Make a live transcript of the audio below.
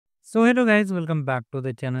So hello guys, welcome back to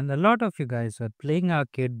the channel. A lot of you guys are playing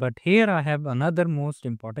arcade, but here I have another most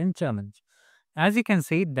important challenge. As you can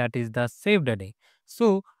see, that is the save the day.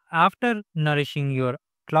 So after nourishing your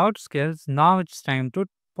cloud skills, now it's time to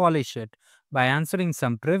polish it by answering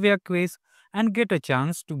some trivia quiz and get a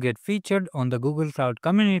chance to get featured on the Google Cloud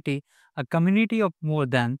community, a community of more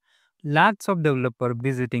than lakhs of developers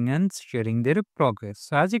visiting and sharing their progress.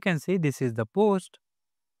 So as you can see, this is the post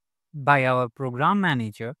by our program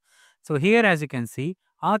manager. So here as you can see,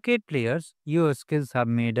 arcade players, your skills have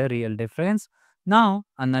made a real difference. Now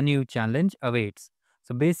a new challenge awaits.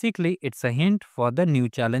 So basically it's a hint for the new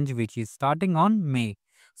challenge which is starting on May.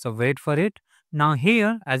 So wait for it. Now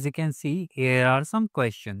here as you can see, here are some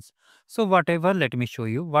questions. So whatever, let me show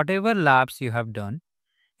you, whatever labs you have done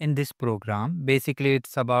in this program. Basically,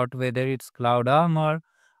 it's about whether it's Cloud Armor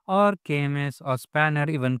or KMS or Spanner,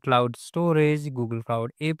 even cloud storage, Google Cloud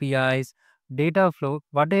APIs, data flow,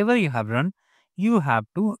 whatever you have run, you have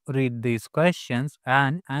to read these questions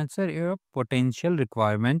and answer your potential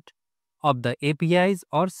requirement of the APIs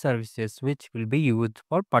or services which will be used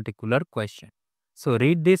for particular question. So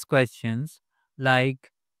read these questions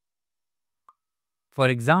like, for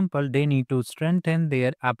example, they need to strengthen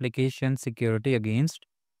their application security against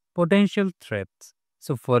potential threats.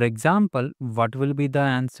 So, for example, what will be the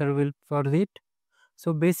answer will for it?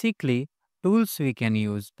 So, basically, tools we can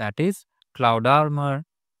use, that is Cloud Armor,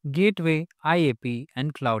 Gateway, IAP,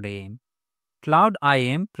 and Cloud AM. Cloud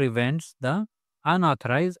IAM prevents the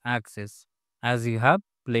unauthorized access as you have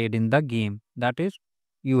played in the game. That is,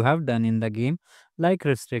 you have done in the game, like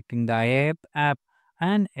restricting the IAP app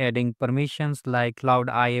and adding permissions like Cloud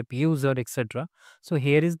IAP user, etc. So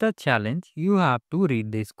here is the challenge. You have to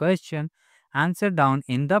read this question, answer down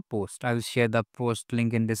in the post. I will share the post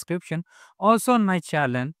link in description. Also on my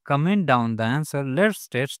channel, comment down the answer. Let's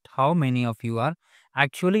test how many of you are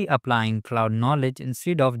actually applying cloud knowledge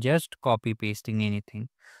instead of just copy pasting anything.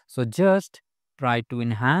 So just try to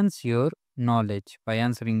enhance your knowledge by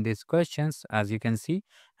answering these questions as you can see,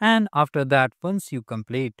 and after that once you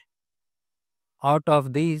complete, out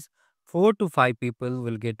of these 4 to 5 people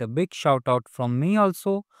will get a big shout out from me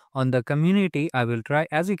also on the community. I will try,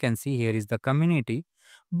 as you can see, here is the community,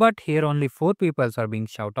 but here only 4 people are being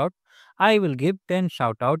shout out. I will give 10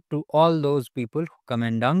 shout out to all those people who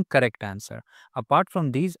comment down correct answer. Apart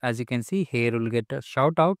from these, as you can see, here will get a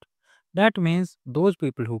shout out. That means those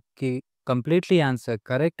people who completely answer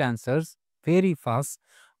correct answers very fast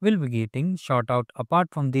will be getting shout out. Apart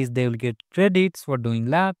from these, they will get credits for doing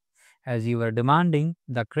lab as you were demanding.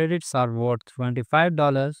 The credits are worth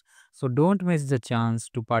 $25. So don't miss the chance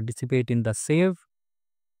to participate in the Save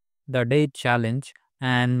the Day challenge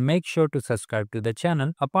and make sure to subscribe to the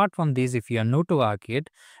channel. Apart from this, if you are new to arcade,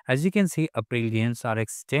 as you can see, April games are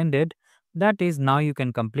extended. That is, now you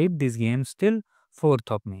can complete these games till 4th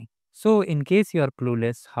of May. So in case you are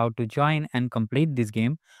clueless how to join and complete this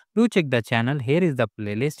game, do check the channel. Here is the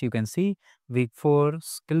playlist. You can see week 4,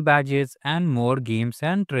 skill badges and more games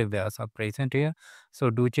and trivias are present here. So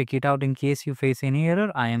do check it out. In case you face any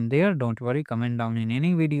error, I am there. Don't worry, comment down in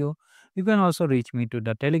any video. You can also reach me to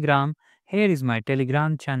the Telegram. Here is my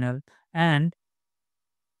Telegram channel, and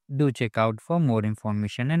do check out for more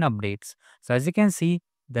information and updates. So as you can see,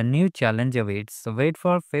 the new challenge awaits. So wait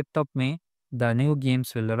for 5th of May. The new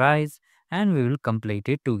games will arise and we will complete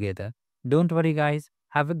it together. Don't worry guys.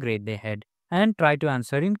 Have a great day ahead and try to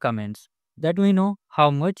answer in comments that we know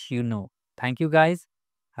how much you know. Thank you guys.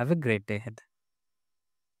 Have a great day ahead.